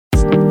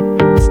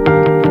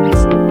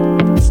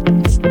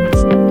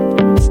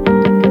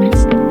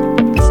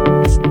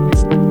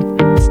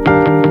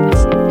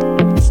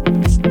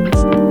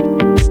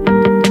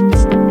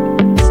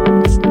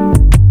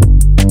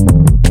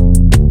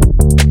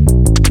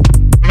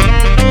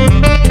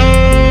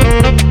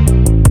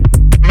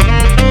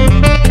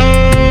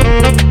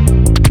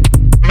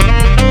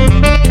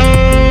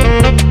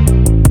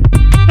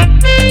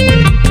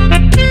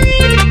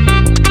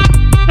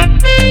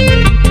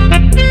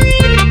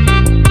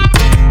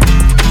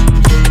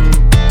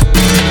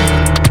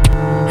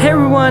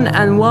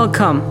everyone, and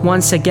welcome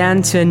once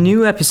again to a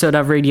new episode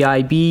of Radio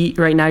IB.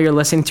 Right now you're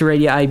listening to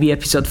Radio IB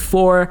episode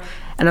 4,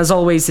 and as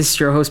always, this is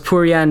your host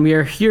Purya, and we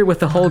are here with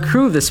the whole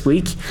crew this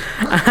week.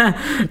 That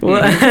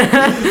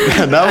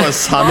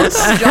was Hannes.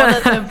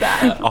 Jonathan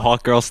back. A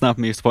hot girl snapped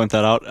me to point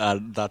that out.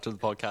 Add that to the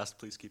podcast.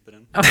 Please keep it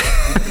in.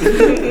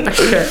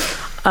 Okay.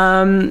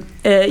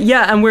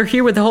 And we're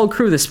here with the whole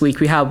crew this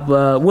week. We have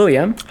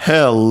William.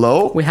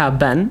 Hello. We have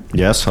Ben.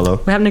 Yes,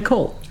 hello. We have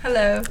Nicole.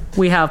 Hello.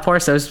 We have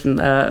Parsos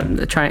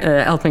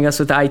helping us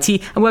with the IT.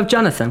 And we have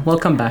Jonathan.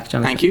 Welcome back,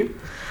 Jonathan. Thank you.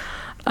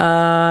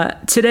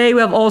 Today we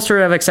have all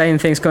sort of exciting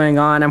things going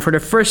on, and for the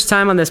first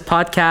time on this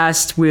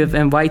podcast we've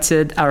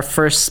invited our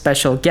first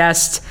special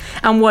guest.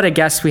 And what a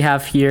guest we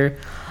have here.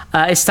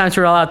 It's time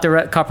to roll out the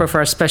red carpet for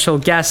our special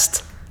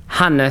guest,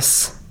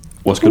 Hannes.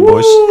 What's good,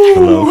 boys?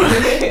 Hello.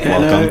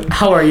 Welcome.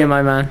 How are you,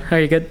 my man? Are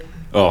you good?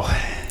 Oh,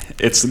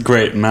 it's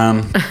great,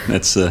 man.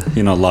 It's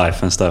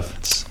life and stuff.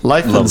 It's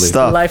life lovely. and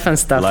stuff. Life and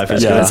stuff. Life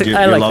is good.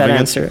 I You're like that loving it?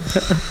 answer.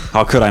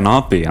 How could I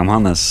not be? I'm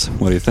Hannes.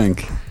 What do you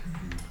think?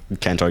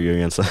 Can't argue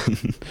against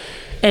that.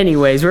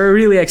 Anyways, we're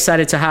really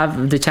excited to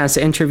have the chance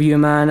to interview you,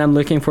 man. I'm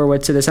looking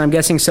forward to this. I'm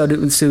guessing so do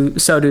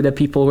the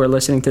people who are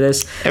listening to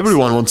this.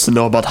 Everyone wants to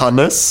know about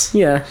Hannes.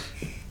 Yeah.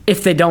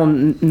 If they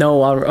don't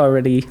know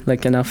already,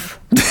 like, enough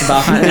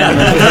about Hannes.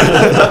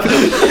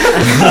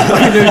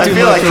 I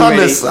feel like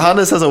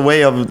Hannes has a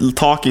way of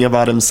talking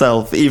about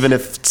himself, even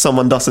if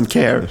someone doesn't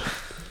care.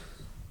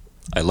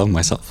 I love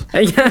myself.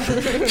 Yeah,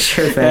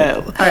 sure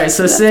thing. All right,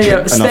 so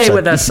stay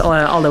with us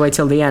all the way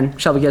till the end.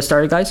 Shall we get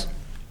started, guys?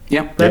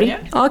 Yeah. Ready?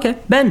 Yeah. Okay.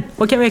 Ben,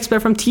 what can we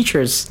expect from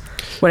teachers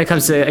when it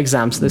comes to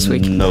exams this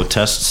week? No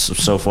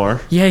tests so far.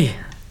 Yay.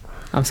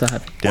 I'm so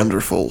happy.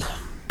 Wonderful,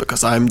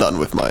 because I'm done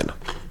with mine.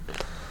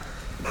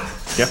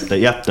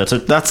 Yeah, that's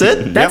it. That's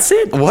it? That's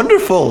it?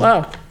 Wonderful.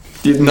 Wow.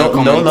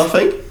 No,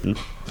 nothing?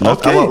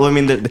 Okay. Well, I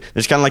mean,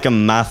 there's kind of like a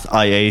math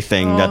IA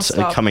thing that's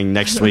stop. coming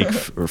next week,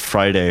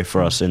 Friday,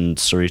 for us in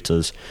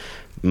Sarita's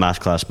math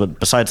class. But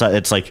besides that,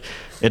 it's like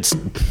it's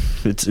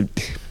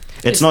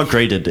not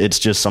graded. It's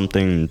just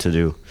something to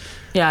do.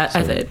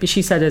 Yeah,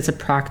 she said it's a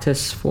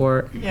practice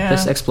for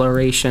this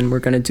exploration we're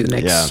going to do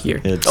next year.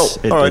 all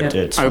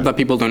right. I hope that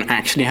people don't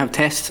actually have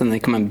tests and they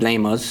come and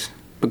blame us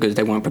because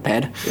they weren't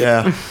prepared.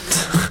 Yeah.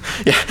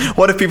 Yeah.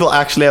 What if people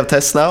actually have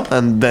tests now,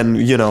 and then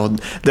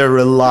they're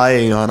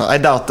relying on?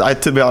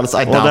 To be honest,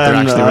 I doubt they're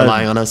actually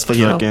relying on us. But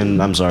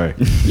I'm sorry.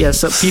 Yeah,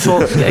 so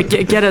people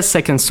get a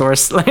second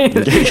source. don't Do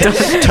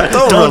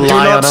rely on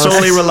not us.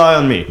 solely rely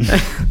on me.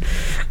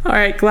 All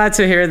right, glad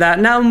to hear that.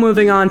 Now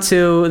moving on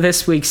to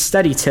this week's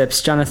study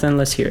tips. Jonathan,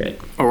 let's hear it.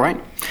 All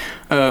right.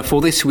 For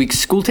this week's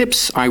school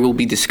tips, I will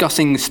be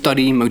discussing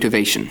study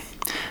motivation.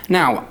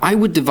 Now, I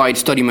would divide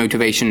study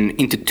motivation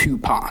into two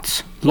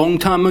parts: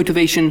 long-term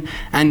motivation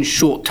and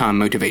short-term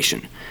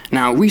motivation.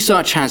 Now,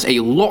 research has a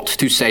lot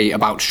to say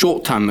about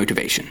short-term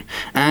motivation,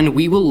 and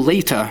we will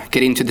later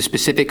get into the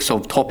specifics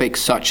of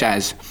topics such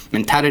as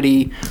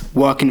mentality,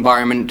 work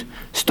environment,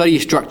 study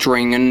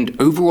structuring, and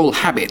overall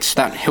habits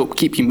that help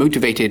keep you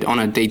motivated on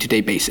a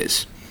day-to-day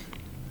basis.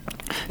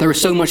 There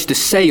is so much to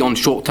say on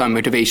short-term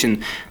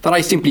motivation that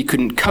I simply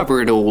couldn't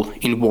cover it all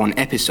in one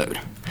episode.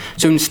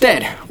 So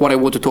instead, what I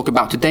want to talk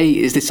about today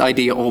is this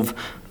idea of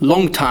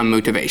long-term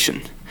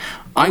motivation.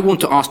 I want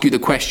to ask you the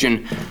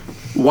question,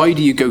 why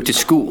do you go to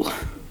school?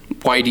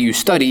 Why do you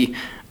study?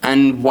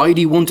 And why do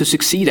you want to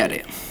succeed at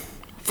it?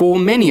 For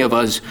many of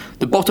us,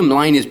 the bottom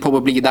line is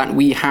probably that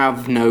we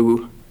have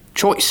no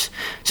choice.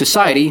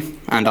 Society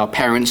and our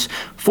parents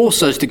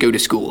force us to go to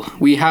school.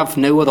 We have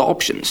no other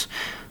options.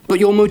 But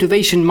your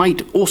motivation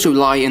might also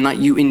lie in that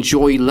you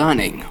enjoy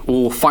learning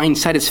or find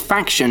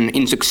satisfaction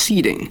in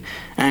succeeding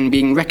and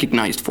being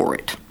recognized for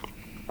it.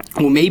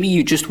 Or maybe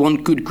you just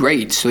want good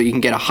grades so you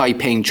can get a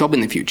high-paying job in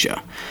the future.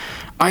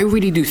 I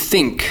really do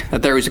think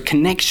that there is a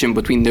connection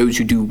between those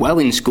who do well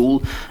in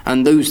school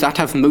and those that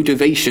have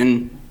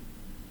motivation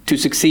to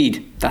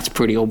succeed. That's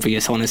pretty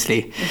obvious,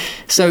 honestly.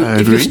 So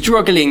if you're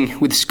struggling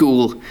with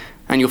school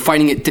and you're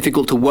finding it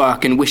difficult to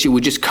work and wish it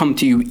would just come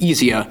to you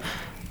easier,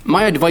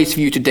 my advice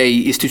for you today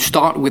is to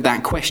start with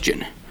that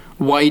question.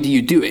 Why do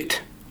you do it?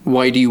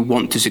 Why do you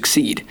want to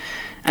succeed?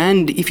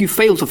 And if you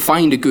fail to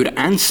find a good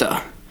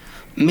answer,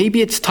 maybe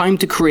it's time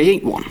to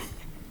create one.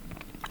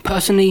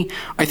 Personally,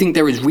 I think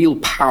there is real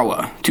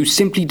power to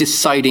simply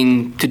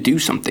deciding to do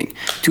something,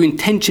 to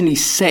intentionally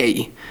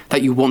say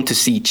that you want to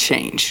see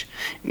change.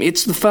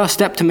 It's the first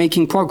step to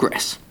making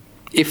progress.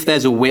 If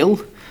there's a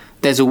will,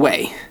 there's a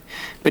way.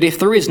 But if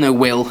there is no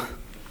will,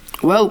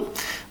 well,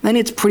 then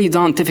it's pretty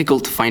darn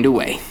difficult to find a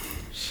way.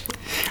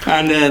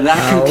 And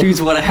that concludes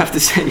what I have to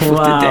say for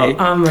today.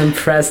 I'm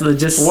impressed.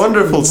 Just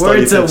wonderful study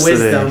words of tips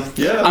wisdom.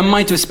 today. Yeah. I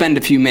might have spent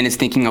a few minutes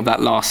thinking of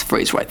that last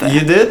phrase right there. You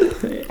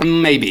did?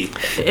 Maybe.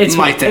 It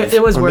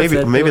was Or worth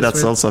it. maybe It was that's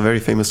worth also a very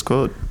famous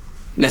quote.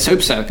 Let's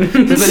hope so.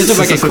 Let's hope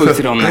I get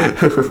quoted on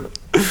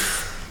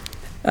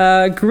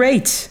that.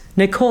 Great.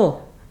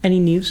 Nicole, any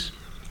news?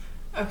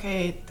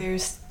 Okay,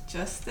 there's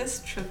just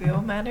this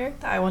trivial matter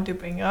that I want to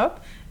bring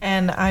up,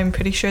 and I'm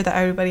pretty sure that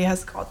everybody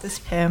has got this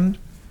hymn.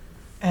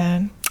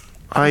 And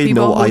I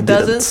people know who I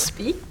doesn't didn't.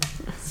 speak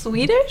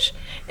Swedish,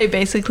 it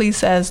basically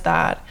says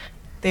that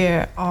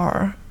there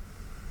are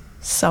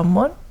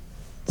someone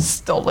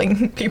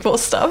stealing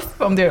people's stuff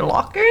from their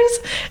lockers,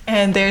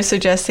 and they're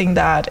suggesting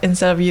that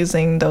instead of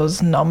using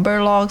those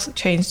number locks,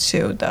 change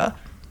to the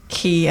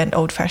key and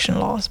old-fashioned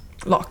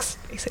locks,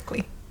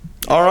 basically.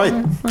 All right,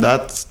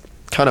 that's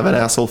kind of an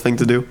asshole thing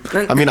to do.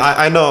 I mean,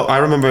 I know. I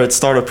remember at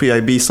Startup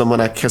Pre-IB,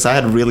 because I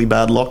had really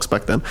bad locks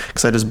back then,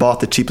 because I just bought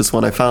the cheapest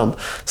one I found.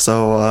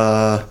 So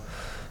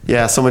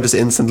yeah, someone just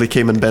instantly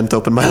came and bent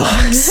open my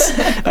locks.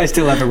 I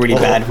still have a really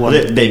bad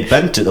one. They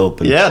bent it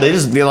open. Yeah, they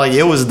just like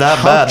it was that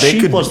How bad. cheap They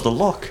could. was the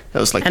lock? It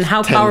was like And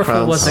how 10 powerful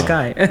crowns. was the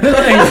guy?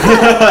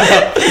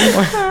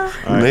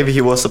 Maybe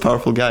he was a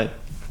powerful guy.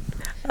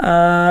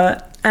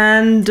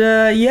 And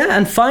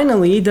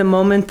finally, the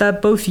moment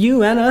that both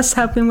you and us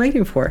have been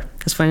waiting for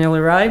has finally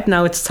arrived.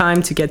 Now it's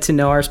time to get to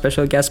know our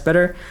special guest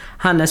better.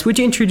 Hannes, would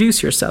you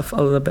introduce yourself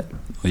a little bit?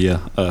 Yeah,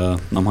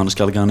 I'm Hannes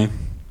Galligani.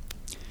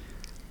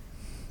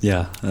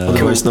 Yeah.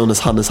 Otherwise known as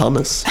Hannes.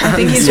 I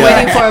think he's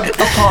waiting for a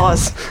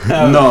pause.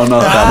 No,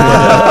 not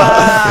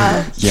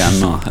that. Yeah,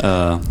 no.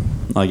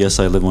 I guess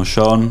I live on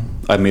Sean.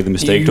 I made the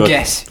mistake to.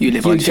 Yes, you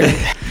live on Sean.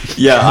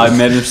 Yeah, I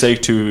made the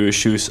mistake to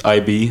choose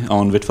IB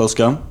on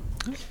Hvitfeldtska.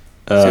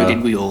 So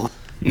did we all.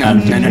 No.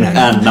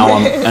 And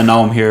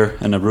now I'm here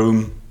in a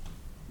room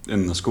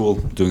in the school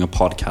doing a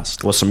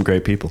podcast. With some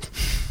great people.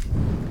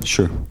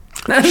 Sure.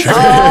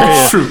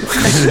 True.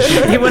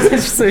 He wasn't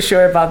so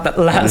sure about that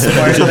last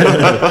part.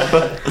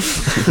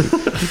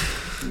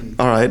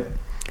 All right.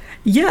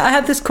 Yeah, I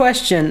have this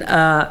question.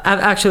 I have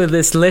actually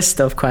this list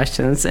of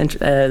questions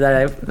that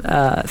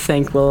I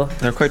think will.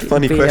 They're quite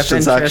funny be of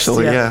questions, interest,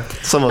 actually. Yeah,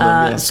 some of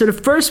them. Yeah. So the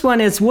first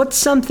one is, what's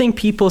something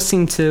people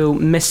seem to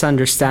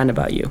misunderstand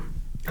about you?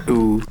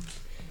 Ooh.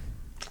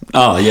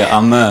 Oh yeah,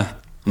 I'm not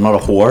a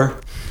whore.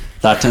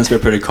 That tends to be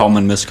a pretty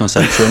common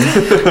misconception.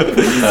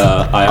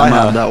 I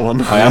have that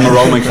one. I am a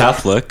Roman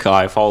Catholic.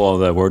 I follow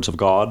the words of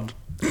God.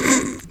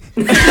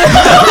 You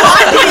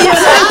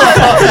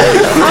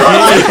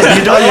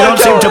don't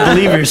seem to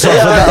believe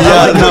yourself.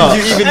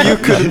 Even you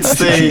couldn't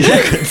stay.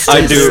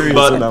 I do,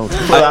 but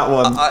For that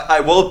one. I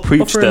will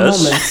preach For a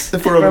this.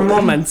 moment. For a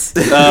moment.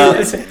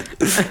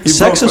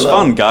 Sex is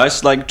fun,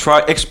 guys. Like,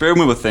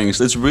 experiment with things.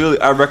 It's really,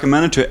 I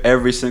recommend it to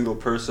every single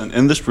person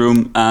in this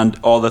room and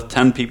all the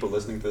 10 people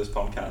listening to this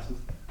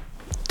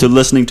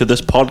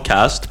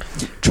podcast.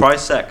 Try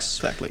sex.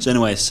 Exactly. So,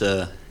 anyways,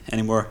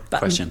 any more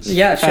questions?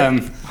 Yeah, sure.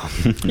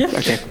 Yeah.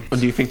 Okay.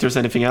 Do you think there's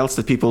anything else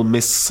that people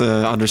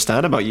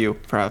misunderstand about you,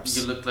 perhaps?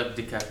 You look like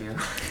DiCaprio.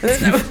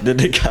 The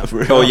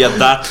DiCaprio. Oh yeah,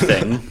 that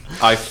thing.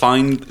 I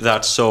find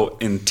that so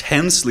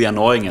intensely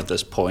annoying at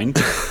this point.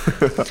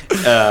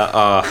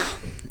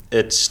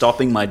 It's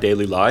stopping my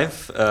daily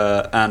life.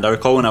 And I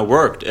recall when I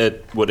worked,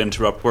 it would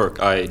interrupt work.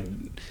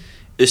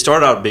 It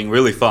started out being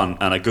really fun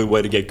and a good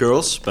way to get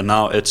girls, but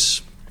now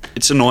it's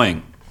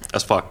annoying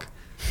as fuck.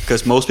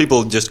 Because most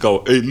people just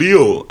go, "Hey,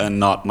 Leo," and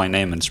not my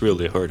name, and it's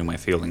really hurting my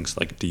feelings,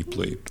 like,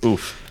 deeply.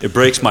 Oof. It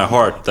breaks my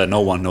heart that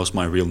no one knows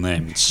my real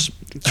name. It's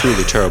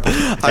really terrible.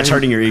 It's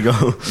hurting your ego.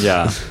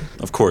 Yeah,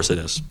 of course it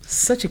is.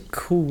 Such a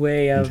cool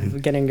way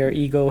of getting your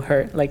ego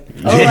hurt. Like,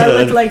 I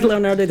look like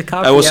Leonardo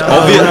DiCaprio. I was,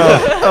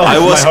 I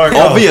was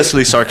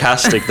obviously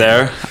sarcastic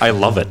there. I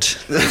love it.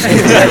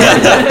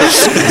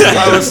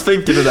 I was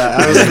thinking of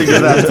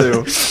that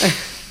too.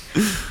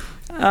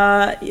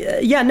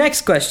 Yeah,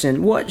 next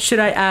question. What should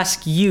I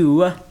ask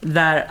you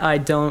that I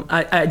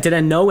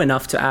didn't know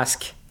enough to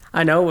ask?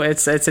 I know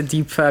it's a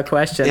deep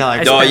question. Yeah,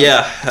 like, It's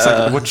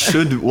like,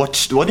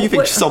 what do you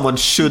think someone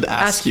should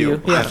ask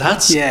you?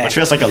 Yeah. Which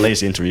feels like a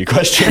lazy interview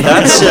question.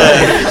 That's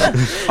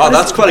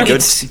that's quite a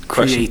good question.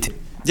 Creative.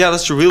 Yeah,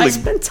 that's really. I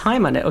spent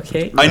time on it.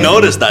 Okay. I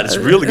noticed that. It's a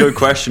really good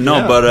question.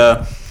 No,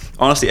 but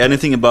honestly,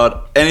 anything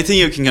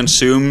you can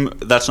consume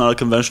that's not a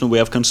conventional way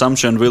of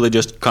consumption, really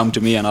just come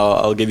to me and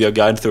I'll give you a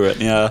guide through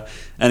it. Yeah,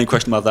 any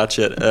question about that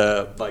shit?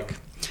 Like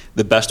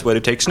the best way to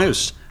take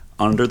snooze.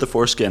 Under the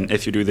foreskin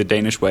if you do the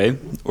Danish way,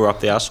 or up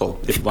the asshole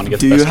if you want to get.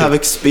 Do the you best have good.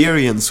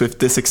 experience with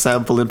this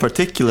example in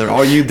particular?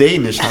 Are you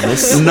Danish,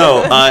 Hannes?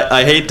 No,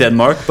 I hate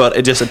Denmark, but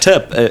it's just a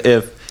tip.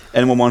 If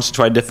anyone wants to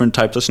try different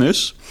types of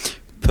snooze,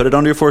 put it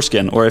under your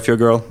foreskin, or if you're a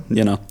girl,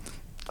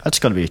 That's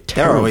gotta be There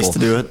terrible. are ways to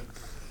do it.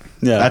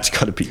 Yeah, That's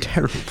gotta be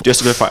terrible. just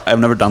to clarify, I've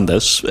never done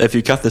this. If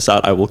you cut this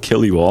out, I will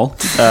kill you all.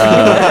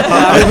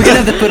 We're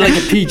gonna have to put like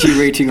a PG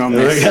rating on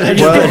this.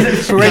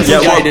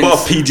 Parental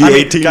guidance.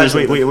 PG-18. Guys,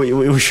 wait,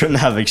 we shouldn't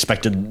have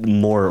expected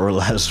more or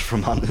less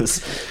from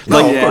Hannes. No,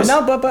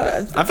 but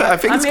I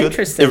think I'm it's good.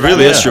 interested. It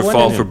really is your I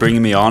fault wanna- for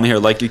bringing me on here.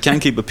 Like, you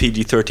can't keep a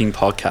PG-13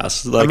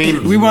 podcast. Like, I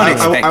mean, We weren't I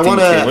expecting want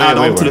to to. add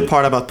on to wait. the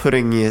part about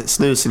putting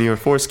snooze in your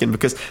foreskin,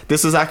 because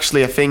this is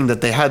actually a thing that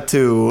they had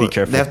to Be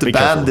careful, they have to be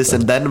ban careful this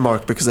with in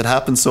Denmark because it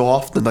happens so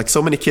often. Like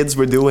so many kids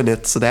were doing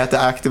it, so they had to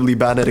actively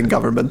ban it in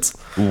government.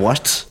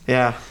 What?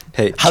 Yeah.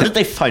 Hey, How did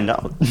they find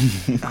out?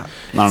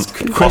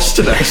 Good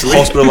question, actually.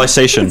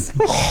 Hospitalization.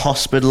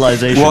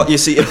 Hospitalization. Well, you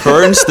see, it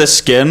burns the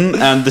skin,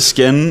 and the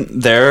skin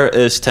there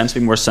tends to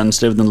be more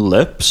sensitive than the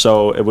lip,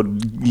 so it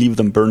would leave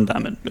them burn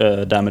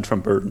damage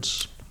from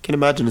burns. Can you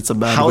imagine it's a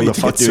bad How way the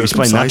to fuck get do you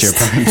explain that to your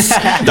circumcised?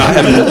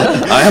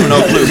 parents? I have no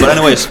clue. But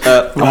anyways,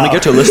 I want to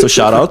get to a list of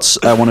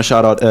shout-outs. I want to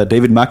shout out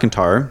David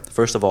McIntyre,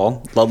 first of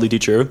all, lovely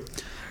teacher.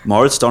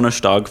 Moritz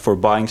Donnerstag for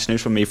buying snus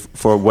from me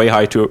for way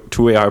high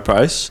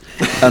price.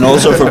 And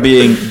also for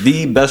being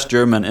the best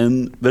German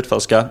in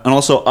Hvitfeldtska. And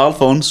also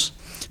Alphonse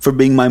for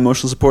being my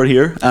emotional support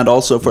here. And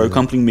also for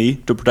accompanying me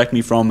to protect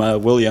me from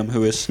William,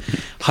 who is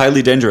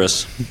highly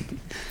dangerous.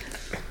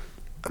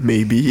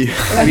 Maybe.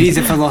 I mean, he's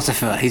a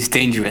philosopher. He's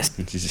dangerous.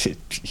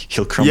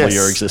 He'll crumble Yes.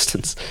 your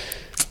existence.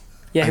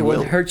 Yeah, he will.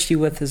 will hurt you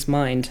with his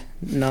mind.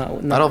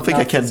 No, I don't think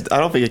I can. I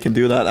don't think I can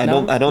do that. I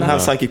No? don't No.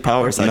 have psychic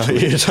powers. No,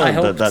 Actually, you don't. I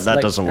hope that it's like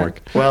doesn't that.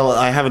 work. well,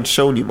 I haven't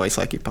shown you my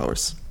psychic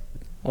powers.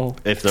 Oh,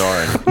 If there are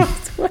any.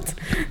 what?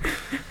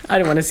 I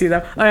don't want to see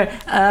that. All right.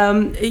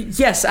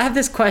 Yes, I have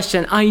this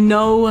question. I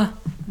know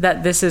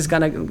that this is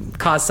gonna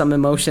cause some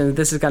emotions.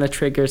 This is gonna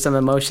trigger some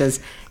emotions.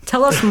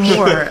 Tell us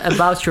more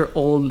about your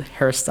old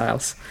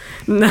hairstyles.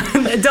 No,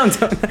 don't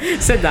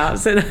sit down.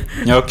 Sit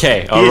down.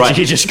 Okay, all right.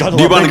 He just got a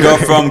Do you lot want to go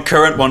bigger. from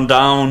current one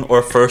down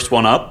or first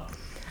one up?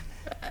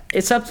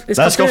 It's up. It's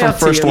Let's go completely from up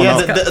to first you. one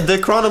Yeah, up. the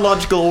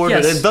chronological order.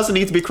 Yes. It doesn't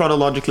need to be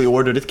chronologically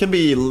ordered. It can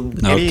be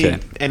Okay.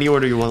 any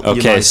order you want.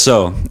 Okay, you like.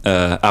 so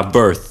at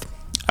birth,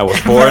 I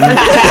was born.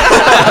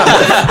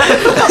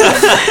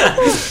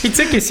 He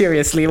took you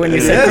seriously when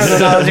you said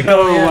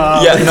chronological.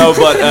 Yeah,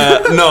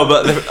 no,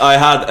 but I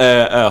had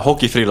a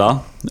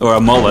hockeyfrilla or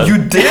a mullet. You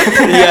did?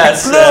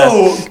 Yes.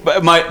 No.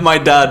 But my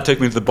dad took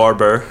me to the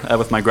barber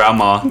with my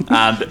grandma,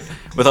 and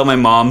without my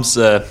mom's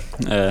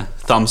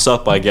thumbs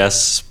up, I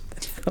guess,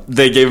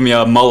 they gave me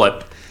a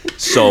mullet.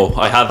 So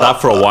I had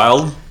that for a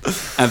while,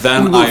 and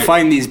then We will I.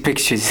 find these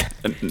pictures.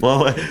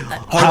 Well,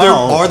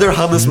 Are there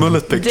Hannes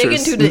Mullet pictures? Dig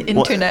into the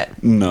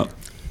internet. No.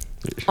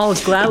 I'll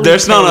gladly.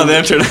 There's none on the pay.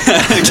 internet.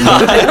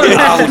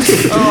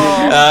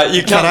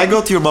 You Can can't. I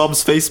go to your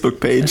mom's Facebook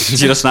page?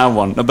 She doesn't have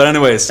one. But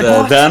anyways,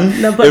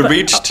 then No, it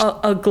reached.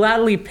 I'll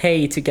gladly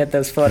pay to get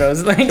those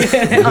photos. Like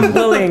I'm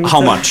willing. How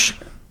to- much?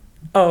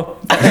 Oh,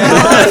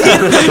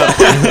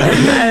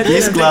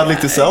 He's gladly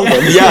to sell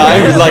them. Yeah,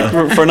 I was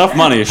like for enough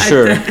money,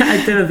 sure.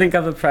 I didn't think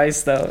of the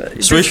price though.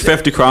 Swish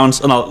 50 crowns,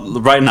 and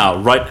right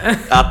now, right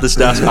at this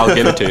desk, I'll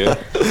give it to you.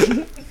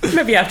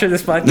 Maybe after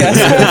this podcast.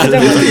 It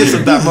really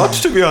isn't that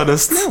much, to be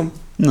honest.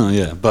 No,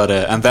 yeah, but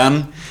and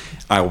then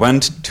I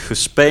went to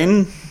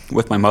Spain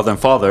with my mother and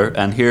father,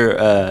 and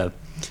here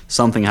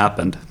something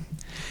happened.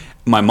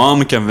 My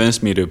mom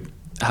convinced me to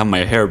have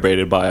my hair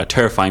braided by a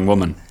terrifying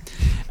woman,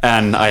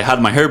 and I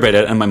had my hair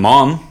braided, and my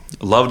mom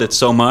loved it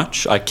so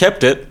much I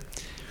kept it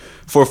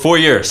for 4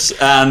 years,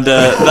 and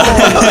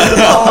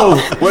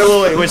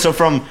wait. So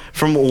from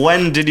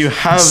when did you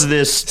have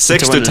this?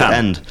 6 when to did it 10.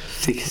 End?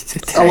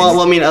 Oh, well,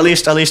 I mean, at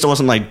least it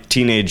wasn't like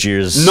teenage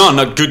years. no,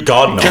 good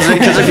God, no.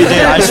 Because if you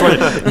did, I swear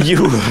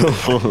you.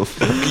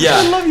 I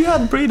Yeah, love you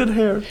had braided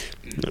hair.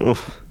 no.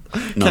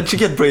 Can't you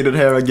get braided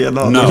hair again?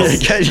 No.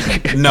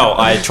 No,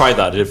 I tried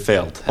that. It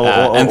failed.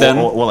 And then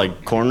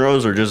like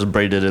cornrows or just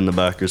braided in the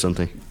back or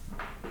something.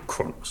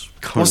 cornrows.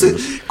 Was it?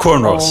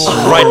 Cornrows.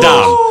 Right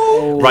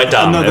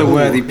down. Another Uh,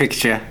 worthy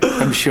picture,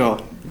 I'm sure.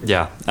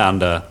 Yeah,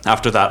 and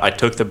after that, I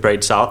took the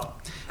braids out,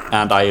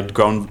 and I had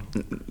grown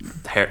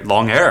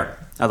long hair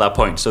at that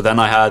point. So then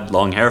I had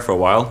long hair for a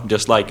while,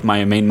 just like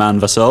my main man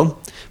Vasil.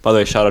 By the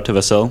way, shout out to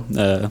Vasil,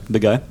 the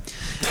guy.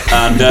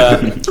 And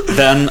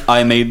then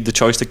I made the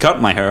choice to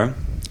cut my hair,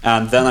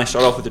 and then I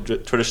started off with the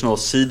traditional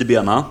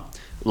sidbena,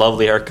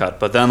 lovely haircut.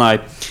 But then I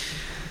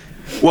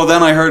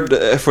heard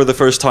for the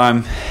first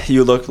time,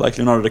 you look like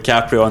Leonardo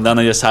DiCaprio, and then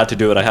I just had to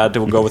do it. I had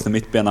to go with the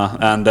mittbena,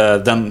 and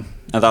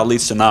that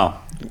leads to now.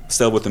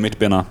 Still with the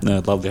mittbena,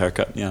 lovely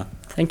haircut, yeah.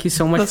 Thank you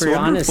so much That's for your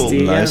wonderful.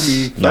 honesty.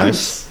 Nice,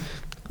 nice.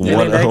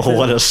 Really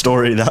What a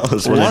story that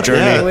was. What a What?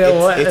 journey. Yeah,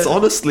 Well, what- it's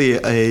honestly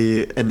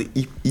an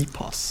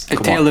epos. A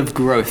tale of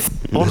growth.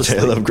 Honestly.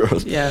 Tale of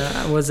growth. Yeah,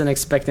 I wasn't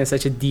expecting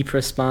such a deep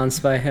response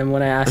by him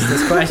when I asked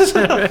this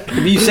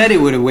question. You said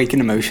it would awaken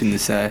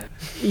emotions, sir.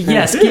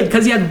 Yes,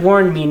 because he had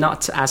warned me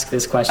not to ask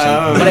this question,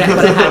 but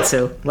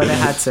I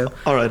had to.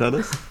 All right,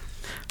 Hannes.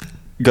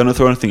 Gonna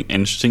throw anything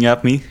interesting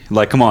at me?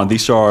 Like, come on,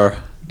 these are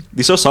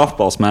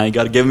softballs, man. You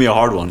gotta give me a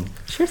hard one.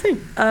 Sure thing.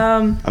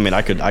 I mean,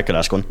 I could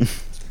ask one.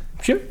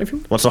 Sure, if you.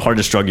 What's the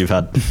hardest drug you've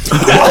had?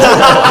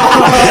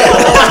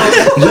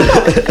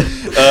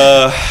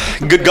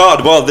 Good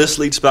God! Well, this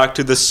leads back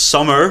to the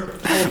summer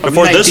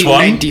before this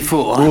one.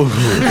 1994.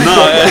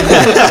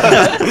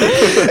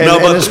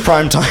 No, in its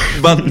prime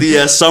time. but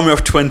the summer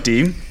of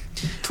 20.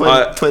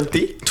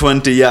 20?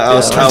 20, yeah. I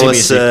was 20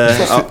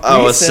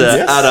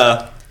 BC.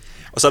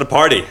 at a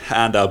party,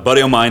 and a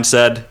buddy of mine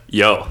said,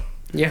 "Yo,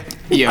 Yeah.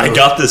 Yo. I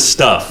got this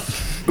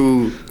stuff."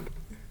 Ooh.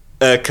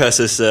 Because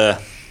his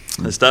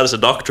dad is a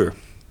doctor,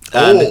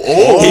 And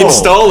he'd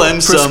stolen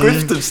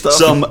Prescriptive stuff.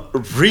 some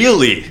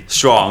really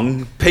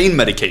strong pain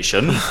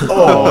medication.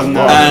 Oh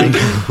no! And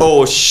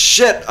oh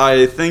shit,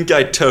 I think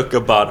I took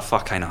about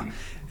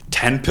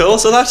 10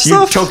 pills of that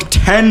You stuff. took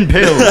 10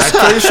 pills. I'm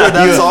pretty sure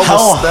that's How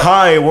almost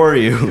high were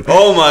you?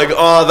 Oh my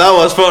god, that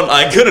was fun.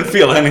 I couldn't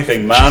feel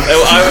anything, man.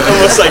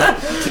 I was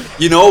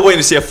like, when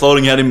you see a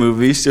floating head in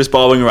movies just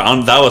bobbing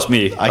around, that was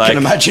me. I can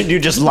imagine you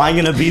just lying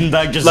in a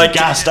beanbag, just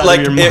gassed out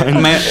of your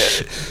mind.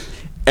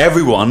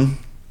 Everyone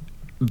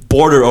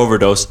border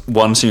overdose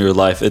once in your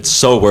life. It's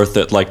so worth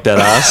it, like dead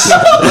ass.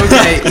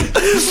 Okay.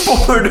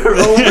 border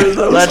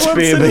overdose. Let's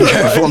be a bit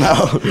careful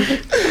now.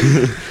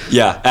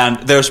 Yeah, and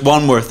there's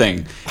one more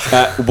thing.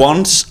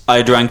 Once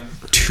I drank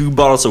 2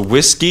 bottles of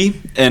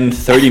whiskey in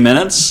 30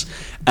 minutes,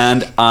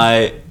 and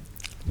I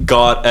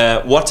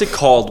got what's it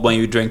called when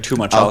you drink too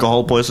much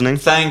Alcohol poisoning?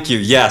 Thank you.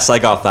 Yes, I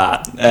got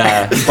that.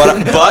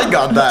 But I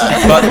got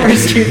that. But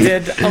You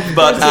did.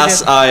 but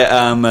as I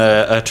am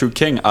a true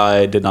king,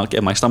 I did not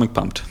get my stomach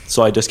pumped,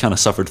 so I just kind of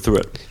suffered through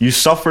it. You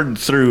suffered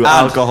through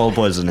alcohol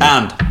poisoning.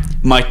 And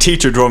my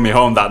teacher drove me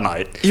home that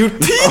night. Your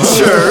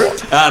teacher?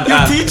 And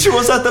Your teacher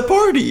was at the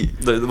party.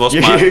 it was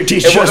Your my,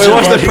 teacher it was, was it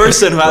was at the the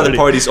person who had the party.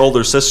 party's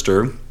older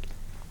sister.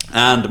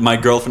 And my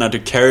girlfriend had to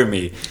carry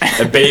me,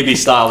 a baby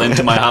style,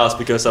 into my house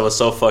because I was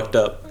so fucked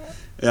up.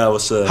 Yeah, it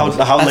was. How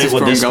That's late a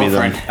would this strong be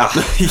then?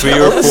 girlfriend. 3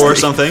 or 4 or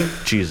something.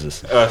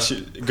 Jesus.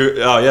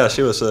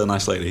 She was a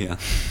nice lady. Yeah.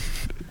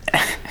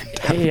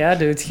 Yeah,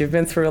 dude, you've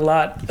been through a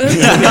lot.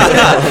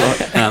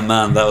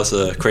 Man, that was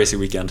a crazy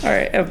weekend. All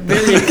right, a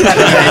very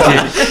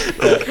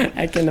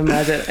I can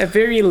imagine a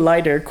very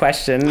lighter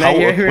question. How,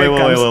 Here wait, it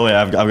comes. wait.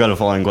 I've got a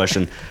following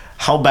question.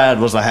 How bad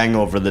was the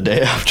hangover the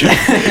day after?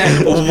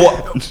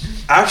 What?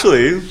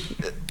 Actually,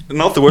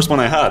 not the worst one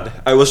I had.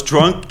 I was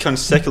drunk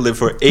consecutively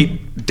for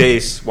 8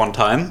 days one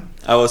time.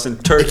 I was in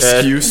Turkey.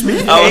 Excuse me?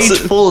 8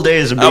 full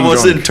days of being I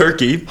was drunk. in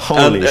Turkey.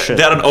 Holy and shit.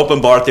 They had an open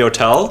bar at the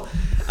hotel,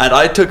 and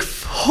I took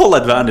full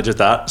advantage of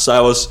that. So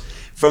I was,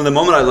 from the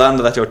moment I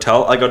landed at the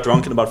hotel, I got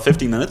drunk in about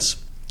 15 minutes.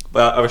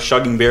 I was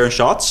chugging beer and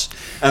shots,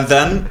 and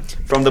then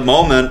from the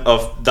moment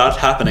of that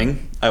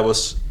happening, I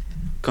was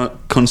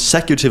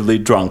consecutively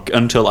drunk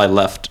until I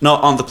left. No,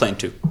 on the plane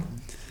too.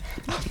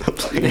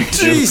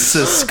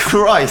 Jesus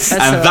Christ.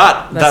 And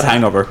that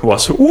hangover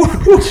was.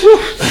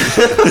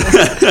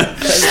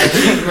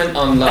 Achievement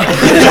unlocked.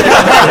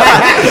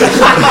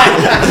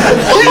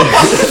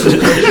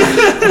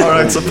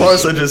 Alright, so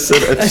Parsa just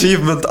said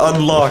achievement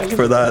unlocked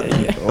for that.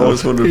 That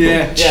was wonderful.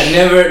 Yeah.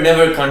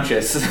 Never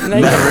conscious.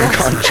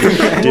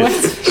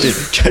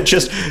 Dude,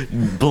 just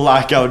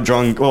blackout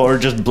drunk or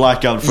just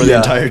blackout for the Yeah.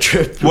 entire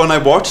trip. When I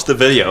watched the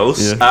videos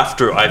Yeah.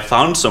 after, I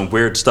found some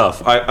weird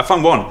stuff. I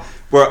found one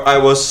where I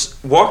was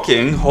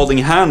walking, holding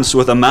hands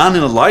with a man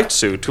in a light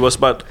suit who was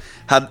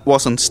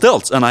on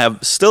stilts, and I have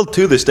still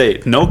to this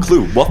day no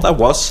clue what that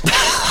was,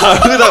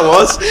 who that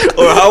was,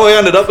 or how I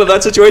ended up in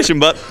that situation.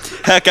 But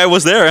heck, I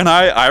was there and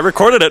I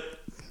recorded it.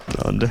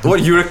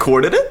 What, you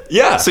recorded it?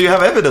 Yeah. So you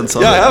have evidence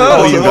of Yeah, it? I have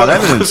Oh, evidence. you got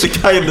evidence. The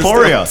guy in the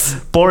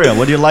Poria,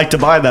 would you like to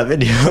buy that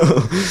video?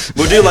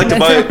 Would you like to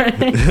buy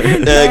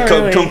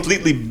really.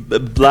 completely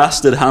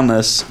blasted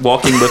Hannes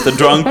walking with a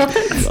drunk,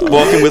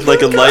 walking with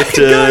like a light?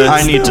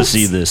 I need to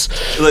see this.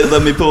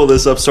 Let me pull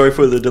this up. Sorry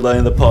for the delay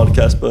in the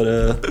podcast, but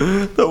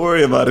Don't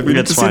worry about it. We need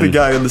That's to see the fine.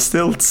 guy on the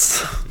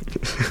stilts.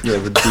 yeah,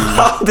 but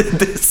How did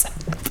this?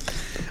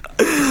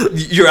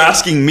 you're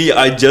asking me.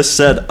 I just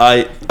said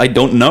I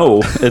don't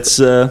know. It's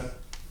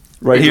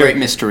right A here. great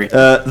mystery.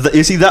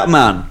 You see that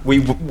man?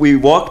 We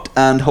walked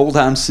and hold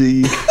hands.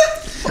 See,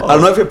 I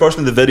don't know if you're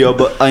posting the video,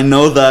 but I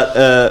know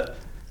that.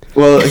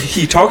 Well,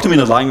 he talked to me in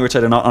a language I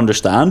did not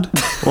understand.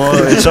 Well,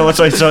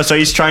 so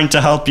he's trying to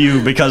help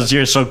you because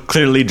you're so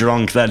clearly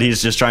drunk that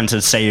he's just trying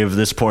to save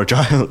this poor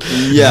child.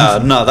 Yeah,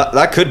 no,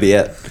 that could be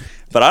it.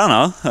 But I don't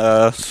know.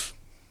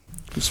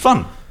 It was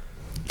fun.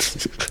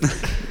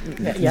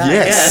 Yeah,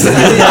 Yes.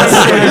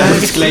 I A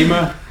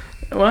disclaimer.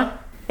 guess. What?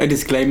 A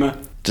disclaimer.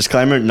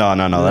 Disclaimer? No.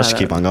 Let's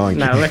keep on going.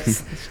 No,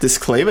 let's.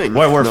 Disclaiming.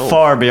 We're No.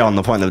 far beyond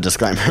the point of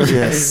disclaimer.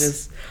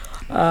 Yes.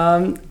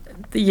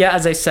 Yeah,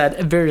 as I said,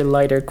 a very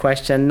lighter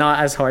question, not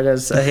as hard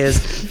as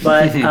his.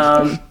 But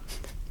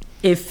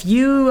if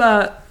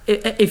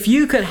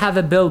you could have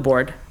a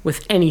billboard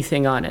with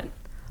anything on it,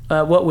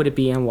 what would it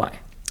be and why?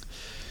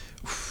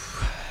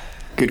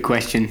 Good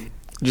question.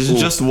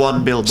 Just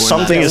one billboard.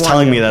 Something is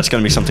telling me that's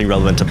going to be something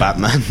relevant to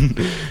Batman.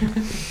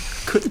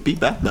 Could it be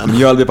Batman?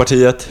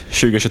 Mjölbypartiet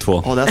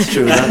 2022. Oh, that's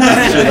true.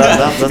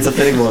 That's a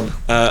fitting one.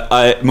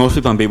 Most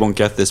people maybe won't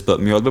get this, but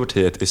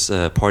Mjölbypartiet is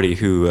a party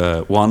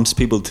who wants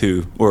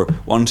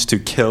to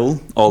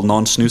kill all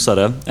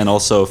non-snusare and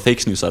also fake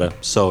snusare.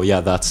 So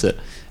yeah, that's it.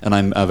 And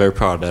I'm a very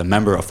proud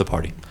member of the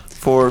party.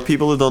 For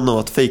people who don't know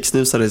what fake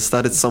snus is,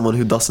 that is someone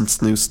who doesn't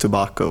snooze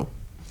tobacco.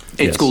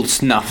 It's Yes. called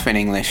snuff in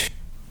English.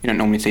 You don't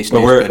normally say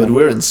snus. we're- But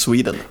we're in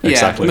Sweden. yeah,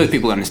 exactly. most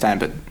people understand,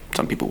 but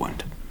some people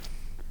won't.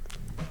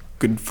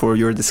 Good for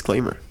your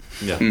disclaimer.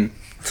 Yeah. Mm.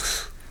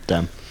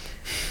 Damn.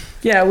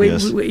 Yeah,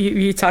 Yes.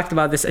 you talked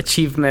about this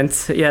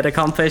achievement you had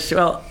accomplished.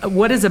 Well,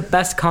 what is the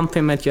best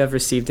compliment you have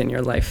received in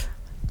your life?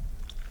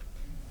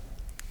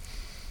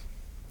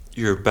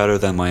 You're better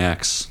than my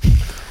ex.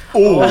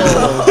 Oh,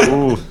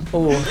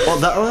 Well,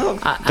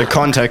 The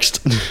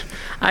context.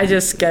 I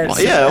just get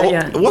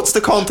What's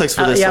the context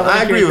for this yeah, I one? wanna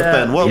I agree hear with the-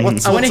 Ben.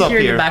 What's I want to up hear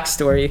here? the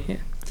backstory.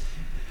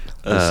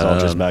 It's all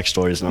just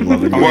backstories, and I'm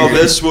loving it. Well,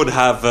 this would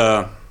have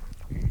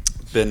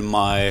been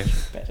my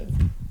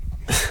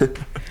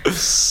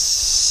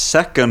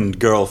second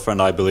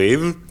girlfriend, I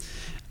believe.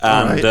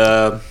 And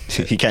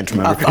He can't I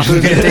remember. was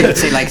going to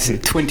say like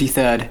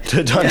 23rd.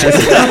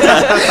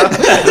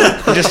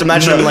 Just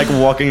imagine him like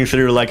walking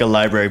through like a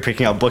library,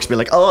 picking out books, be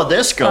like, "Oh,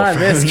 this girl."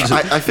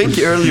 I think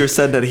he earlier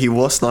said that he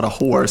was not a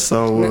whore,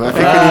 so I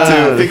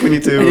think we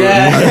need to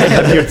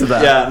adhere to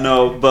that. yeah,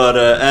 no, but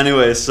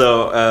anyway,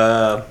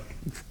 so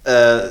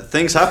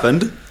things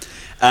happened,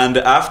 and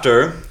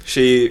after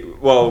we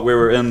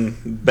were in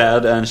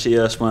bed, and she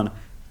just went,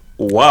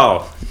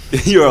 "Wow,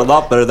 you're a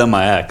lot better than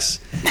my ex,"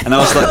 and I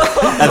was like,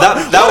 and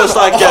that was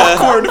like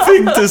Awkward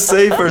thing to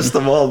say, first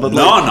of all, but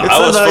no, like, I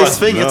was it's a nice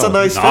thing. It's a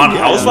nice thing.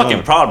 I was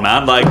fucking proud,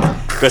 man. Like,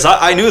 because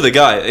I knew the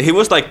guy. He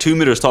was like 2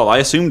 meters tall. I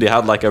assumed he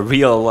had like a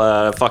real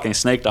fucking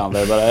snake down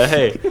there. But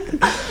hey,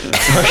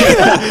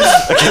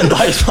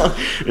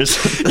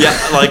 yeah,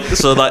 like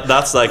so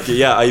that's like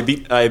I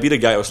beat a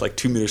guy who was like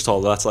 2 meters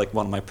tall. That's like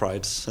one of my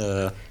prides in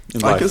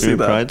I life. can see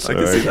that. Prides, I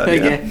can see that.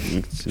 Okay.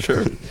 Yeah.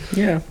 Sure.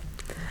 Yeah.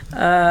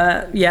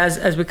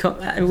 As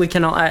we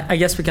can all, I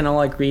guess we can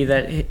all agree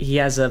that he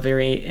has a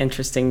very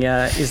interesting,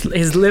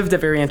 he's lived a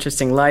very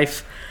interesting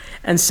life.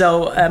 And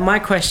so my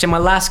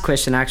last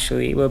question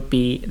actually would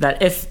be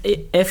that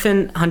if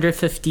in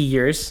 150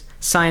 years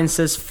science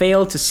has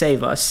failed to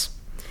save us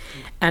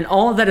and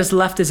all that is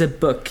left is a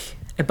book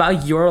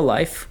about your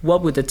life,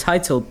 what would the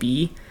title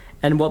be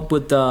and what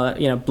would the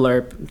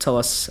blurb tell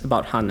us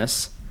about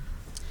Hannes?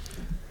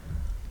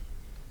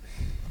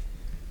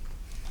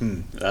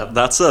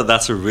 That's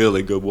a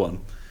really good one.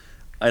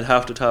 I'd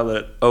have to tell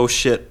it. Oh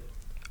shit!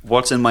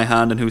 What's in my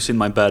hand and who's in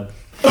my bed?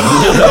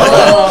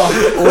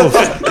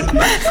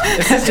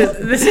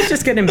 This is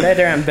just getting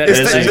better and better.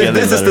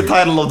 This is the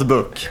title of the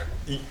book.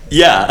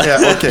 Yeah.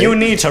 Yeah. Okay. You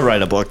need to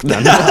write a book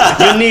then.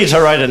 You need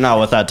to write it now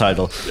with that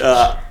title.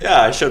 Yeah,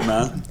 I should,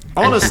 man.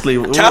 Honestly,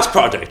 Cast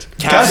project.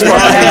 Cast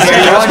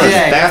Project.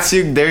 That's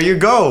you. There you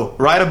go.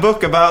 Write a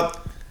book about.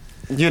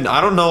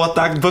 I don't know what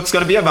that book's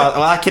gonna be about.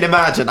 Well, I can't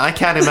imagine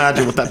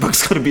what that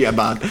book's gonna be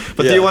about.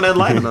 But do you want to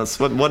enlighten us?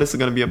 What is it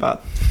gonna be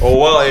about? Oh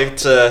well,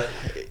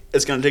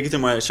 it's gonna take you to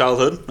my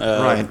childhood.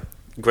 Right.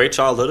 Great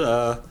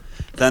childhood.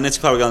 Then it's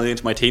probably gonna lead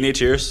into my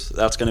teenage years.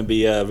 That's gonna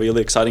be a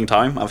really exciting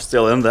time. I'm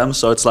still in them,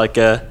 so it's like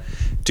to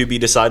be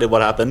decided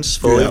what happens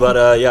fully. Yeah. But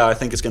I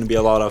think it's gonna be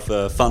a lot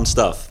of fun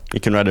stuff. You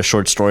can write a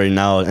short story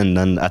now and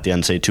then at the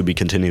end say "to be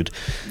continued."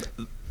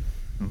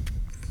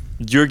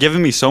 You're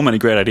giving me so many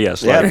great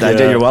ideas. Yeah,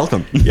 you're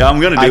welcome. Yeah, I'm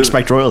gonna do I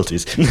expect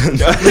royalties.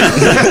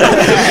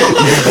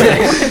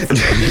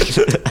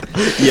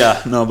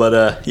 Yeah, no, but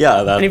that.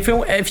 And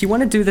if you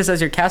want to do this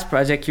as your cast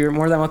project, you're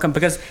more than welcome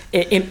because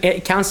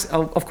it counts,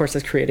 of course,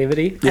 as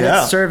creativity and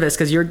Yeah. it's service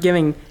because you're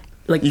giving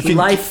like You can-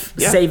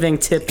 life-saving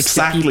tips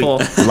Exactly. to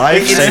people.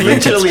 Life saving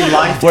tips. literally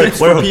life We're, tips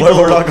for we're, people.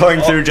 we're not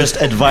going through just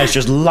advice,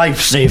 just life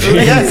saving.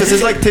 Yes, this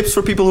is like tips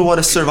for people who want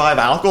to survive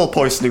alcohol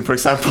poisoning, for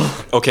example.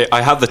 Okay,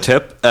 I have the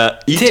tip.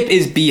 Tip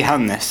is be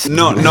Hannes.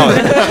 No,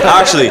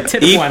 actually,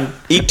 Tip one.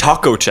 eat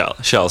taco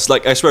shells.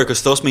 Like, I swear,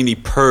 because those made me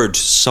purge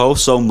so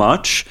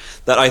much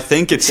that I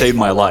think it saved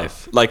my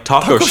life. Like,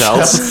 taco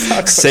shells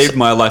saved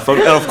my life.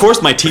 And of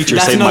course, my teacher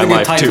That's saved not my a good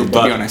life title, too. to be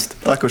But honest.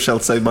 Taco shell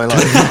saved my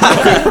life.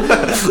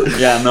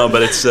 yeah, no,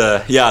 but it's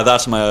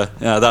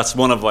that's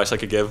one advice I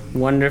could give.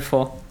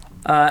 Wonderful.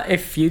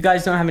 If you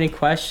guys don't have any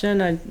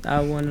question, I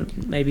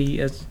want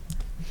maybe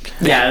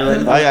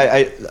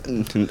I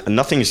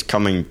nothing's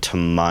coming to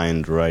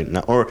mind right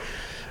now. Or,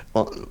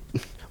 well,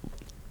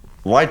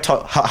 why?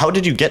 How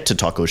did you get to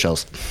taco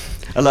shells?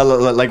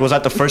 Like, was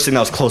that the first thing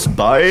that was close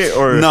by,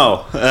 or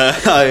No,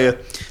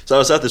 so I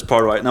was at this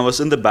party, right, and I was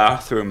in the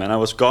bathroom, and I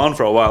was gone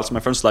for a while. So my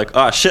friends were like,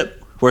 "Ah,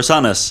 shit, where's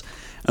Hannes?"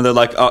 And they're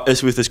like, "Oh, is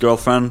he with his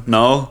girlfriend?"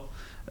 No.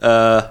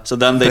 So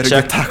then they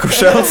checked taco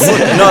shells.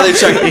 No, they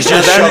checked. He's And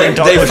just shoving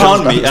then they taco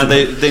found shells me, and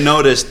they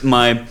noticed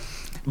my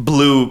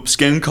blue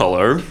skin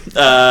color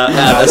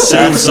and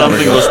assumed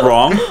something was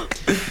wrong.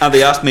 And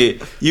they asked me,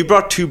 "You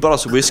brought 2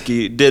 bottles of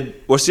whiskey.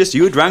 Was this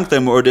you drank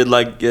them, or did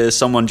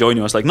someone join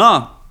you?" I was like,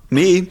 "Nah,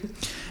 me."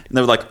 And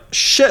they were like,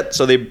 "Shit!"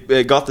 So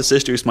they got the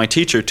sister, who's my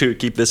teacher, to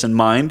keep this in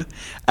mind,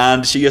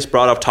 and she just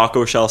brought up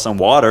taco shells and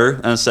water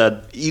and said,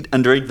 "Eat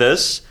and drink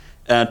this."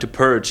 To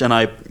purge, and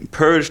I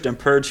purged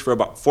for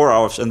about 4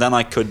 hours, and then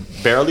I could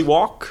barely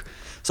walk.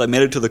 So I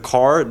made it to the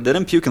car.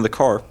 Didn't puke in the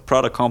car.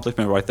 Proud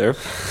accomplishment right there.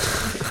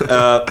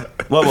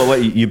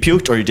 Wait, you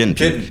puked or you didn't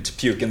puke? Didn't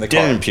puke in the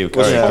car. Didn't puke. It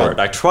was Oh, yeah. hard.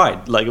 I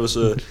tried. Like, it was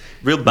a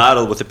real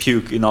battle with the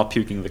puke, not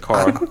puking in the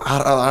car.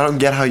 I don't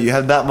get how you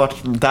have that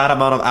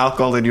amount of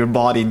alcohol in your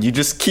body and you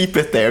just keep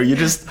it there. You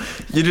just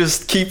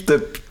keep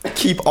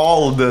keep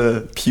all of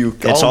the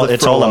puke. It's all the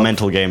it's all a throw-up.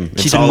 mental game.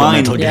 Keep It's in all a mind-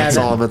 mental game. Yeah, It's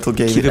all a mental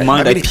game. Keep in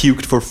mind, I mean,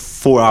 puked for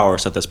 4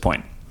 hours at this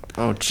point.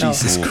 oh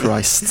Jesus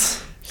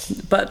Christ!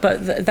 But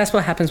that's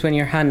what happens when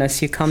you're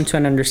Hannes. You come to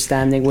an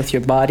understanding with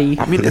your body.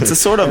 I mean, it's a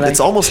sort of. Like- It's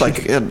almost like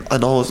an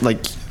almost like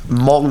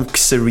monk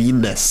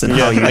sereneness in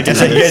how you. I guess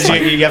do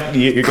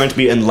it. you're going to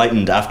be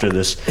enlightened after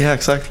this. Yeah,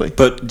 exactly.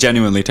 But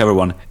genuinely, to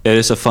everyone, it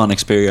is a fun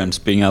experience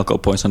being alcohol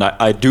poisoned.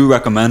 I do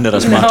recommend it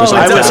as No, much as I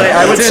I would can. say-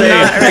 I would do say,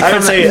 not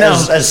recommend-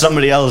 no. as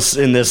somebody else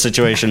in this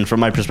situation, from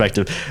my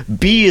perspective,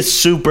 be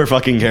super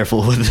fucking careful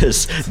with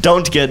this.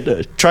 Don't get,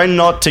 try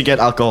not to get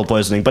alcohol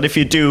poisoning. But if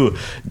you do,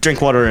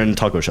 drink water and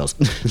taco shells.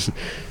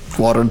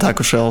 Water and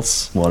taco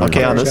shells. Water and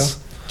Okay, taco Hannes.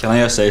 Can I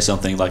just say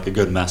something like a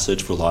good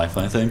message for life?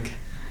 I think.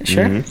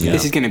 Sure. Yeah.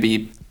 This is going to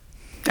be,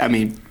 I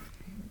mean,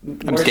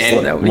 I'm Worse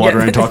scared. than- Water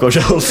and taco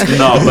shells.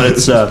 No, but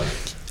it's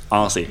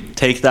honestly,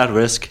 take that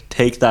risk,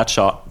 take that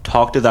shot,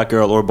 talk to that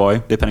girl or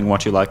boy, depending on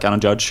what you like, I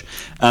don't judge,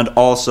 and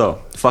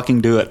also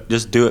fucking do it.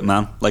 Just do it,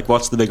 man. Like,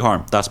 what's the big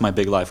harm? That's my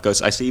big life.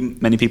 Because I see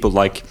many people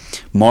like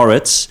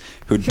Moritz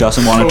who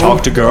doesn't want to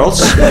talk to girls,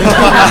 and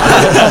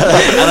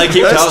I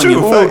keep That's telling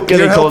true. him, Fuck,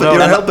 you're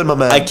and helping my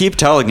man. I keep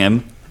telling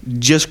him,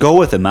 just go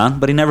with it, man.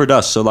 But he never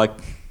does. So like,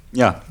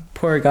 yeah.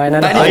 Poor guy. None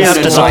That of is us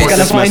good is advice. gonna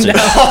This find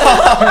message.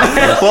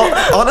 out.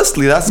 Well,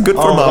 honestly, that's good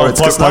for Oh, Maurits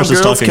because now Mars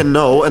is girls talking. can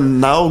know, and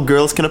now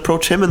girls can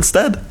approach him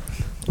instead.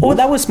 Oh,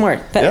 that was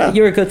smart. Yeah.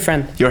 You're a good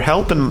friend. You're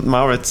helping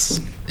Maurits.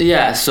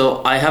 Yeah,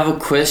 so I have a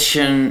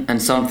question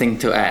and something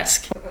to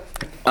ask.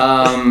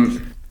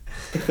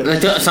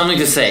 Something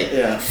to say.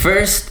 Yeah.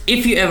 First,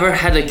 if you ever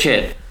had a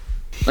kid,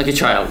 like a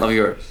child of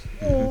yours,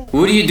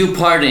 would you do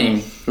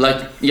partying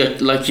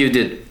like you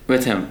did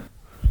with him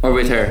or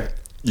with her?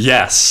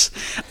 Yes,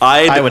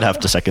 I would have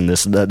to second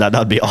this.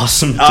 That'd be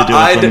awesome to do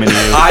it for many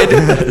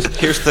years.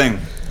 Here's the thing: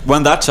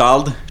 when that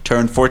child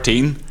turned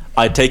 14,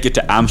 I'd take it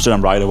to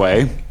Amsterdam right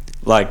away.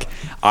 Like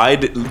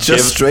I'd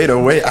Just straight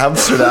away,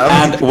 Amsterdam.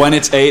 and when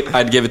it's 8,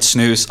 I'd give it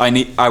snooze.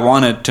 I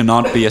want it to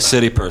not be a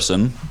city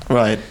person,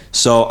 Right.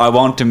 so I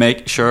want to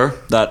make sure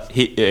that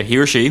he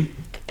or she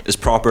is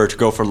proper to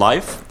go for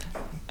life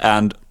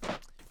and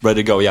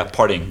ready to go. Yeah,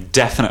 partying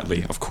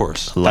definitely, of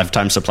course,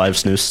 Lifetime supply of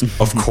snooze.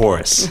 of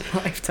course.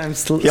 Lifetime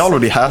He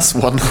already has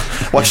one.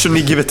 Why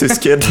shouldn't he give it to his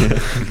kid?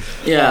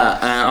 Yeah,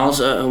 and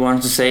also I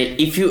wanted to say,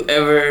 if you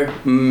ever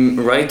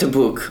write a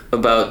book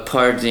about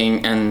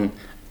partying and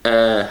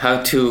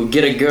how to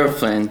get a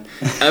girlfriend,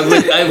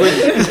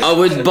 I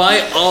would buy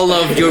all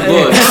of your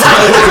books.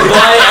 I would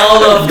buy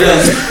all of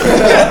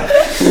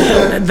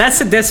them.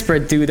 That's a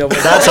desperate dude over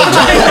there. That's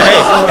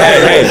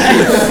hey,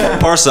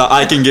 Parsa,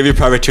 I can give you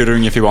private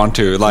tutoring if you want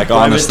to. Like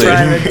honestly,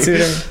 Private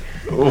tutor.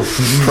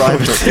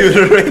 Private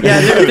tutoring. Yeah,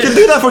 you can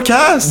do that for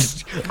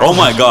cast. oh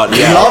my god,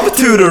 yeah. Love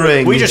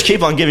tutoring. We just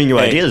keep on giving you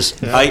Hey,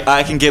 ideas.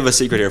 I can give a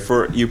secret here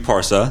for you,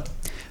 Parsa.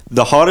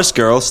 The hottest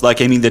girls,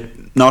 like I mean,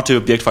 not to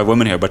objectify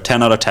women here, but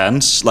 10 out of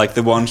 10s, like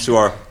the ones who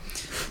are,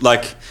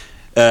 like,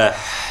 I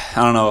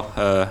don't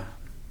know,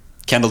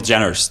 Kendall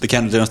Jenners, the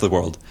Kendall Jenners of the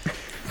world.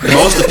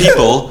 Most of the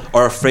people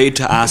are afraid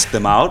to ask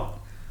them out.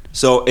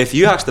 So if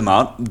you ask them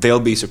out, they'll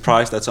be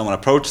surprised that someone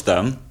approached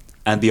them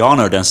and be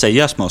honored and say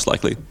yes, most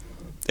likely.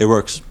 It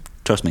works.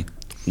 Trust me.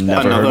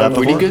 Never heard Another that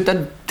really before.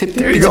 good tip.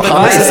 There you go.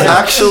 Hannes is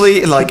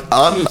actually like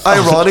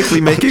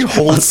unironically making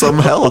wholesome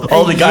help.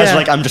 All the guys Yeah. are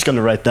like, I'm just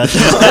gonna write that.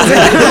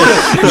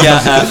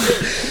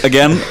 Yeah,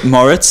 again,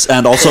 Moritz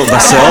and also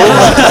Vasil.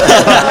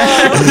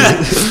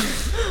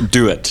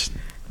 Do it.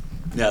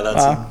 Yeah,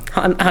 that's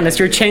it. Hannes,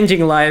 you're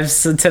changing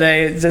lives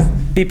today. Just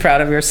be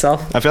proud of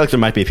yourself. I feel like there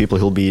might be people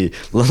who'll be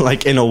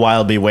like in a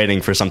while be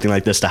waiting for something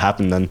like this to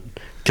happen then.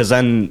 Because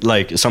then,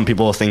 like, some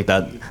people think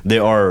that they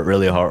are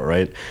really hot,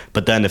 right?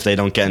 But then if they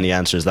don't get any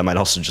answers, that might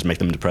also just make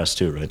them depressed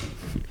too, right?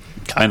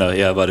 Kinda,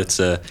 yeah, but it's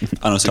I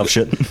don't know. Tough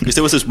shit. Because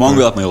there was this one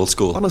girl at my old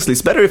school. Honestly,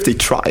 it's better if they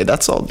try.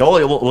 That's all.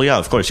 Well, yeah,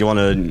 of course. You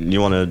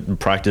wanna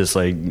practice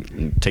like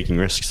taking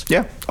risks.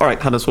 Yeah. All right,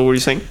 Hannes, what were you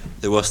saying?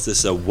 There was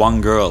this one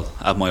girl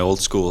at my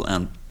old school,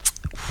 and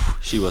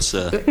she was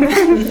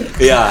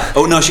yeah.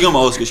 Oh no, she got my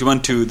old school. She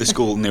went to the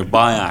school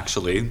nearby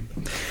actually,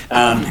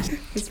 and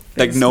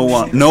like no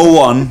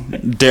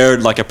one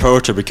dared like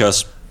approach her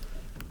because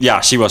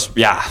she was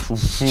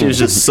She was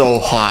just so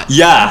hot.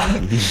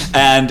 yeah.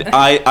 And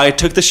I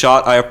took the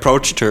shot. I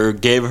approached her,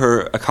 gave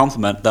her a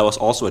compliment that was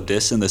also a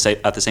diss at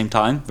the same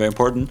time. Very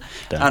important.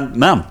 Damn. And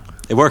man,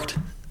 it worked.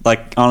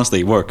 Like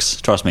honestly, it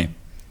works. Trust me.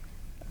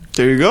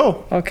 There you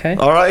go. Okay.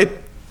 All right.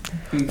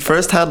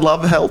 First-hand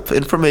love, help,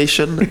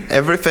 information,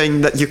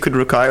 everything that you could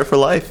require for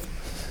life.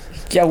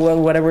 Yeah, well,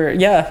 whatever.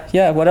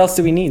 Yeah. What else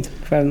do we need?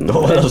 From,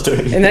 What else do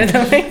we need? In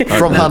that way?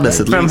 From Hannes,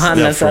 at From least.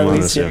 Hannes, from at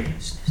Hannes, least.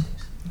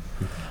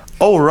 yeah.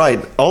 Oh, right.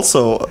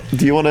 Also,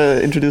 do you want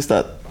to introduce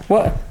that?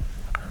 What?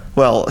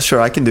 Well, sure,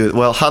 I can do it.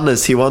 Well,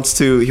 Hannes, he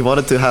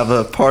wanted to have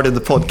a part in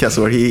the podcast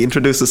where he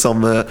introduces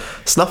some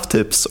snuff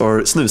tips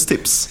or snooze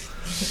tips.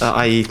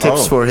 I.e.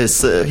 tips for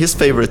his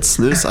favorite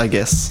snooze, I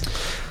guess.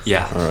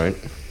 Yeah. All right.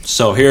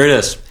 So here it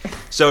is.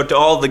 So to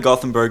all the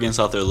Gothenburgians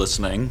out there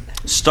listening,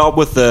 stop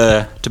with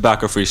the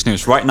tobacco-free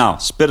snooze right now.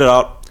 Spit it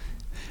out.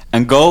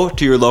 and go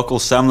to your local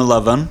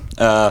 7-Eleven.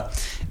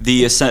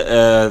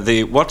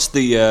 What's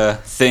the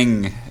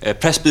thing?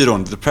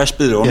 Pressbyrån. The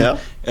Pressbyrån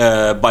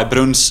by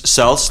Bruns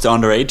sells to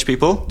underage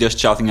people. Just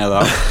shouting it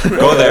out.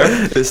 Go there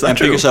and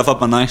pick yourself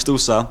up a nice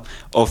dosa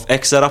of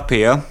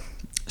XRP,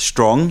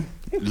 strong.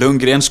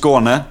 Lundgren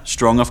Skåne,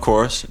 strong of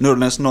course.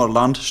 Nordlands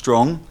Norrland,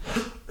 strong.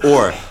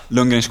 Or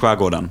Lundgren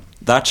Skärgården.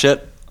 That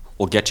shit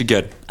will get you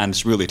good, and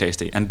it's really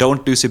tasty. And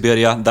don't do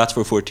Siberia. That's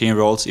for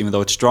 14-year-olds. Even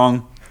though it's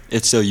strong,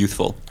 it's still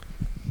youthful.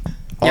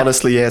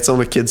 Honestly, yeah, it's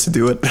only kids who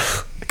do it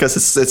because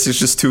it's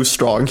just too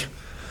strong.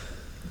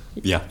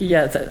 Yeah.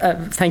 Yeah.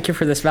 Thank you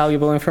for this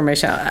valuable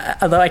information.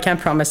 Although I can't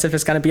promise if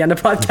it's going to be on the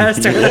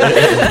podcast.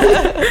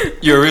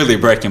 You're really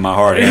breaking my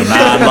heart here,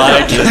 man.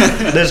 Like,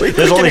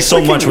 there's only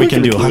so much we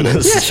can do on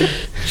this. Yeah,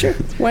 sure.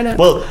 Why not?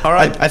 Well, all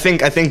right. I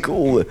think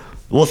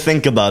we'll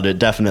think about it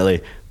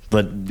definitely.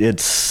 But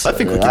it's. I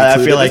think we can I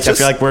feel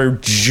like we're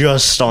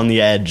just on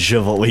the edge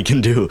of what we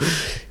can do.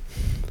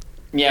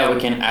 Yeah, we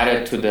can add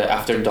it to the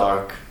After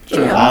Dark.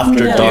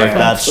 After dark,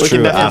 that's we true.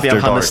 We can definitely after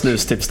have dark.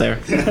 snooze tips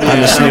there.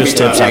 Snooze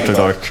tips after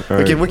dark.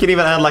 We can even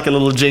add like a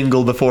little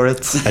jingle before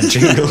it. A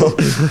jingle.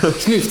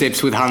 Snooze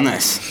tips with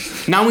Hannes.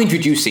 Now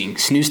introducing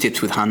Snooze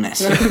tips with Hannes.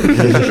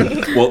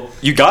 Well,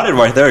 you got it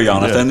right there,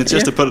 Jonathan. It's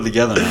just to put it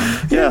together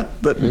now. Yeah,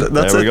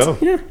 that's there we it. go.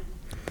 Yeah.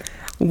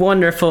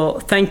 Wonderful.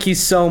 Thank you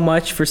so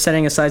much for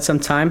setting aside some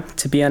time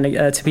to be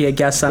a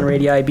guest on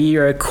Radio IB.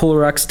 You're a cool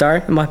rock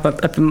star, in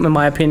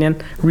my opinion.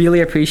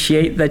 Really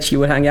appreciate that you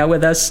would hang out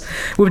with us.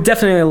 We would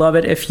definitely love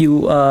it if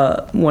you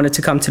wanted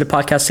to come to the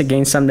podcast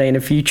again someday in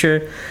the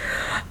future.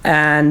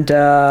 And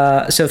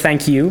so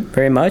thank you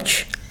very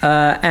much.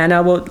 And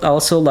I would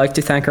also like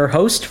to thank our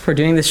host for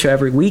doing this show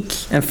every week.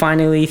 And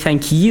finally,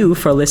 thank you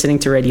for listening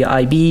to Radio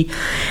IB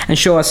and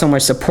show us so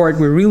much support.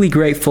 We're really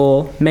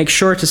grateful. Make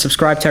sure to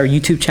subscribe to our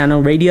YouTube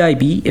channel, Radio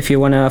IB, if you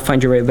want to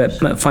find your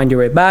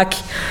way back.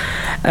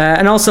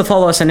 And also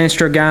follow us on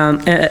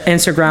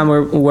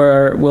Instagram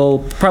where we'll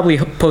probably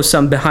post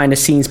some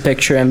behind-the-scenes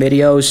picture and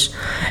videos.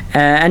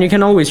 And you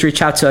can always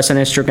reach out to us on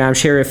Instagram,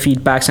 share your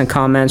feedbacks and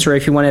comments, or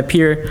if you want to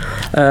appear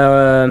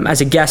as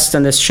a guest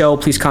on this show,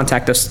 please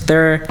contact us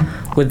there.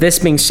 With this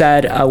being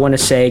said, I want to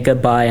say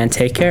goodbye and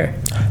take care.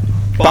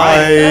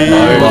 Bye.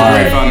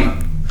 Bye.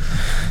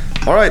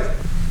 All right.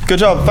 Good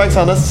job. Thanks,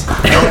 Hannes.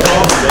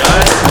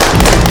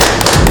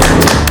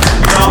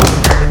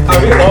 I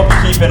really love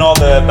keeping all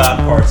the bad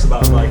parts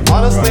about like.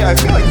 Honestly, I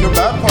feel like your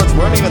bad parts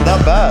weren't even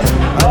that bad.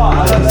 No,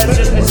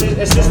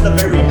 it's just the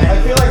very end.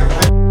 I feel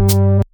like.